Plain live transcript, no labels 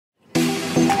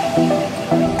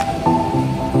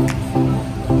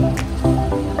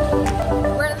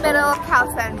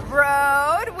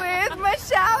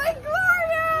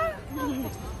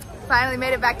finally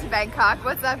made it back to Bangkok.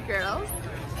 What's up, girls?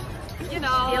 You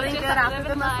know, feeling good after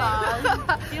the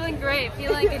massage. Feeling great,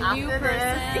 feeling like a new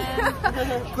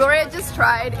person. Gloria just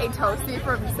tried a toasty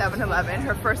from 7-Eleven,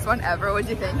 her first one ever. What'd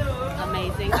you think?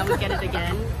 Amazing. I would get it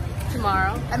again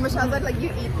tomorrow. And Michelle said like you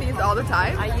eat these all the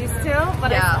time? I used to,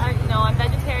 but yeah. I'm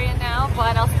vegetarian now,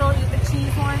 but I'll still eat the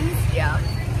cheese ones. Yeah.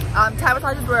 Thai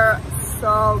massages were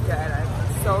so good.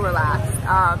 I'm so relaxed.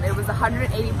 It was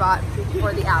 180 baht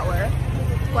for the hour.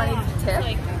 20 tip.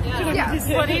 Like, yeah. 20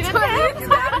 to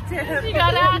tip. You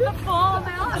gotta add the full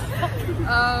amount.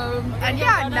 And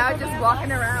yeah, now just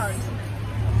walking around.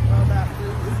 Well, that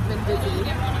has been busy.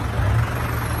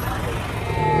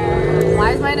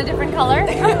 Why is mine a different color?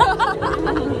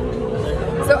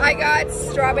 So I got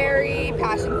strawberry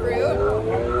passion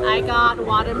fruit. I got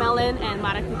watermelon and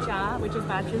maracuja, which is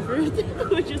passion fruit.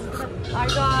 I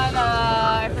got,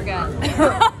 I forget.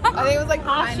 I think it was like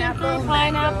pineapple,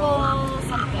 pineapple,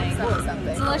 something.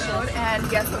 Delicious. And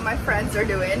guess what my friends are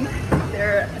doing?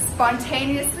 They're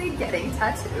spontaneously getting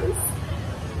tattoos.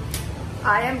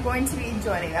 I am going to be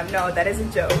joining them. No, that is a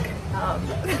joke.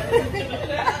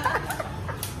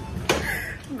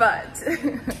 But,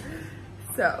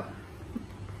 so,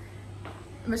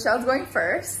 Michelle's going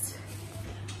first.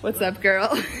 What's up, girl?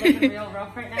 Looking real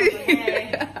rough right now, but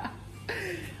hey.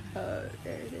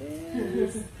 There it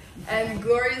is. And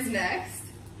Gloria's next.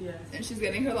 Yes. And she's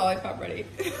getting her lollipop ready.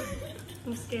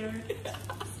 I'm scared.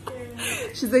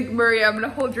 She's like, Maria, I'm gonna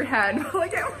hold your hand while I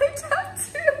get my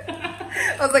tattoo.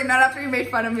 I was like, not after you made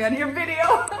fun of me on your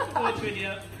video. Which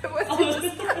video?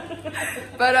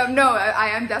 But no, I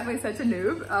am definitely such a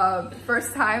noob.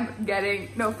 First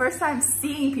time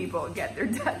seeing people get their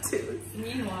tattoos.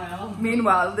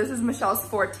 Meanwhile, this is Michelle's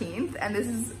 14th, and this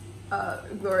is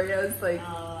Gloria's like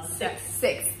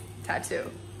sixth tattoo.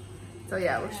 So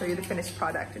yeah, we'll show you the finished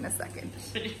product in a second.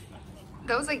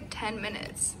 That was like 10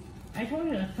 minutes. I told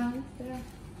you that time there.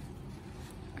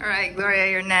 All right, Gloria,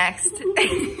 you're next. Does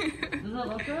that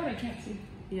look good? I can't see.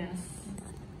 Yes.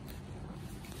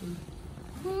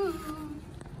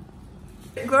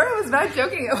 Gloria was not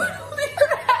joking about holding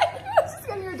her head. She's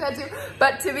getting her tattoo.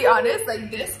 But to be honest, like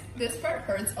this part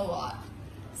hurts a lot.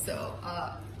 So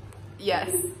yes.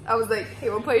 I was like, hey,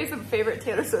 we'll play you some favorite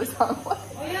Taylor Swift song. Oh,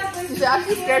 yeah, She's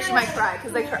actually scared she might cry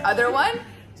because like her other one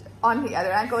on the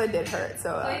other ankle it did hurt.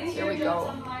 So here we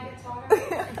go.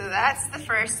 So that's the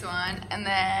first one, and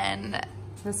then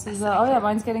This is, oh yeah,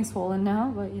 mine's getting swollen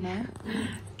now, but you know.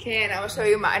 okay, and I will show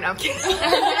you mine. I'm kidding.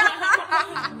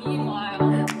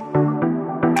 Meanwhile.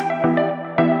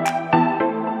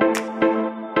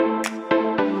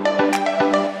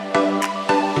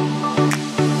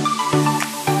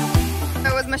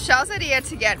 It was Michelle's idea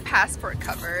to get passport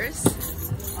covers.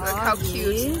 Look how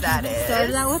cute that is.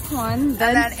 Started out with one, and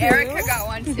then two. Erica got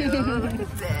one too. Look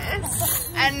at this.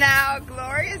 And now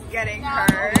Gloria's getting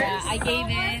hers. Yeah, I gave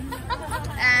in.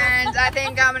 And I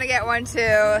think I'm gonna get one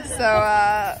too. So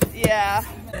yeah.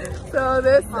 So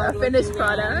this finished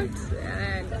product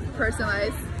and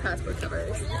personalized passport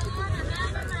covers.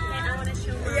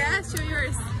 Yeah, show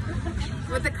yours.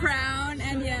 With the crown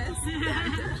and yes.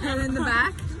 And in the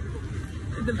back.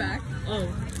 The back. Oh.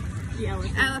 Yeah,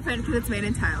 elephant because it's made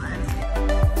in Thailand.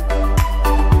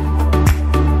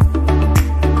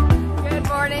 Good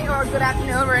morning or good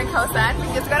afternoon, we're in Koh San. We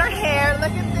just got our hair.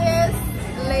 Look at this,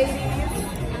 ladies.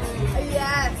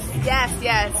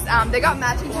 Yes. They got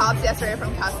matching tops yesterday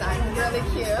from Koh San. Really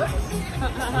cute.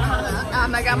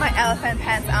 I got my elephant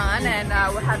pants on and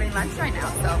we're having lunch right now.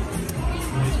 So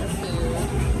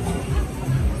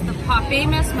the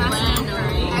famous mashed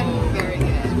curry. And very good.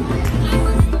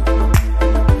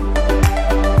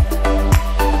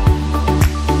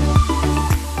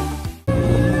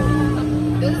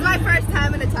 This is my first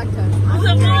time in a tuk-tuk. It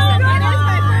is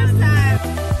my first time.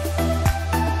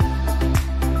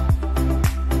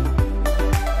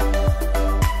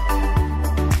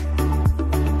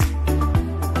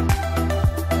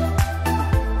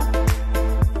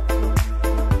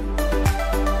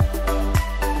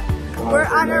 We're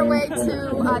on our way to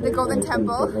the Golden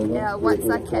Temple, Wat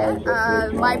Saket.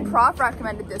 My prof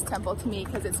recommended this temple to me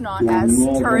because it's not as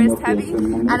tourist heavy,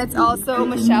 and it's also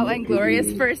Michelle and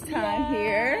Gloria's first time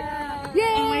here.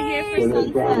 Yay!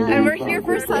 And we're here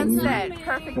for sunset.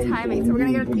 Perfect timing. So we're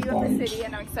gonna get a view of the city,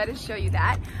 and I'm excited to show you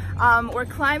that. We're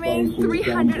climbing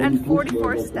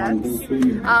 344 steps,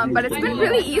 but it's been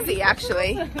really easy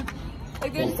actually.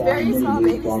 Like there's very small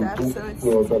baby steps, so it's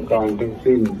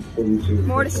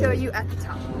more to show you at the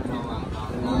top.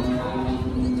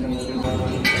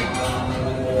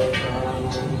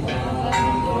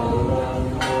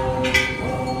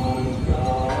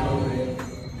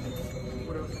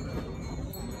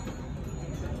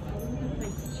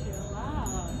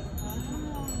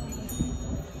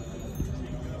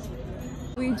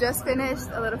 We just finished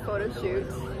a little photo shoot.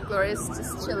 Gloria's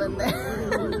just chilling there.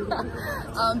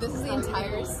 This is the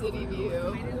entire city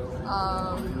view.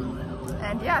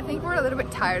 And yeah, I think we're a little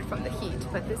bit tired from the heat,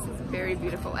 but this is very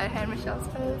beautiful. And Michelle's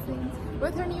posing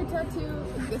with her new tattoo.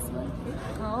 This one.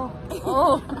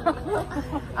 Oh.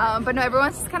 But no,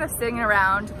 everyone's just kind of sitting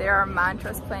around. There are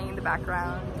mantras playing in the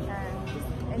background and just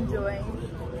enjoying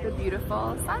the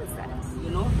beautiful sunset.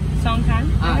 You know? Songkran?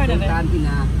 I heard of it.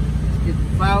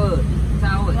 It's flower.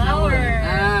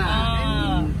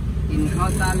 In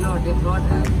Khao Road, they brought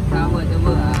a flower. There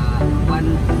were 1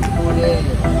 day,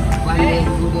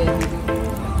 2 days.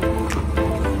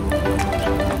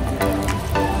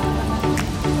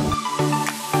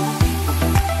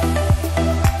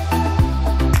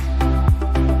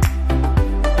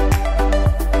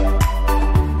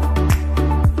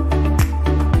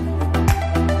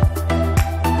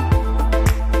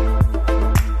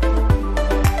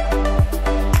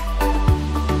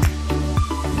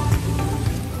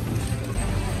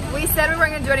 We said we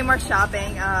weren't going to do any more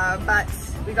shopping, but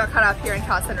we got caught up here in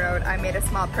Khao Road. I made a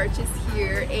small purchase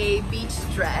here, a beach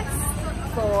dress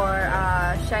for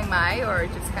Chiang Mai, or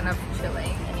just kind of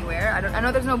chilling anywhere. I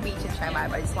know there's no beach in Chiang Mai,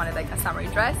 but I just wanted like a summery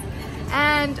dress.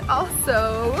 And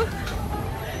also,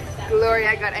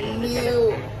 Gloria got a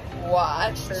new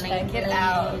watch. Check it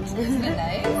out. Isn't it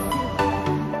nice?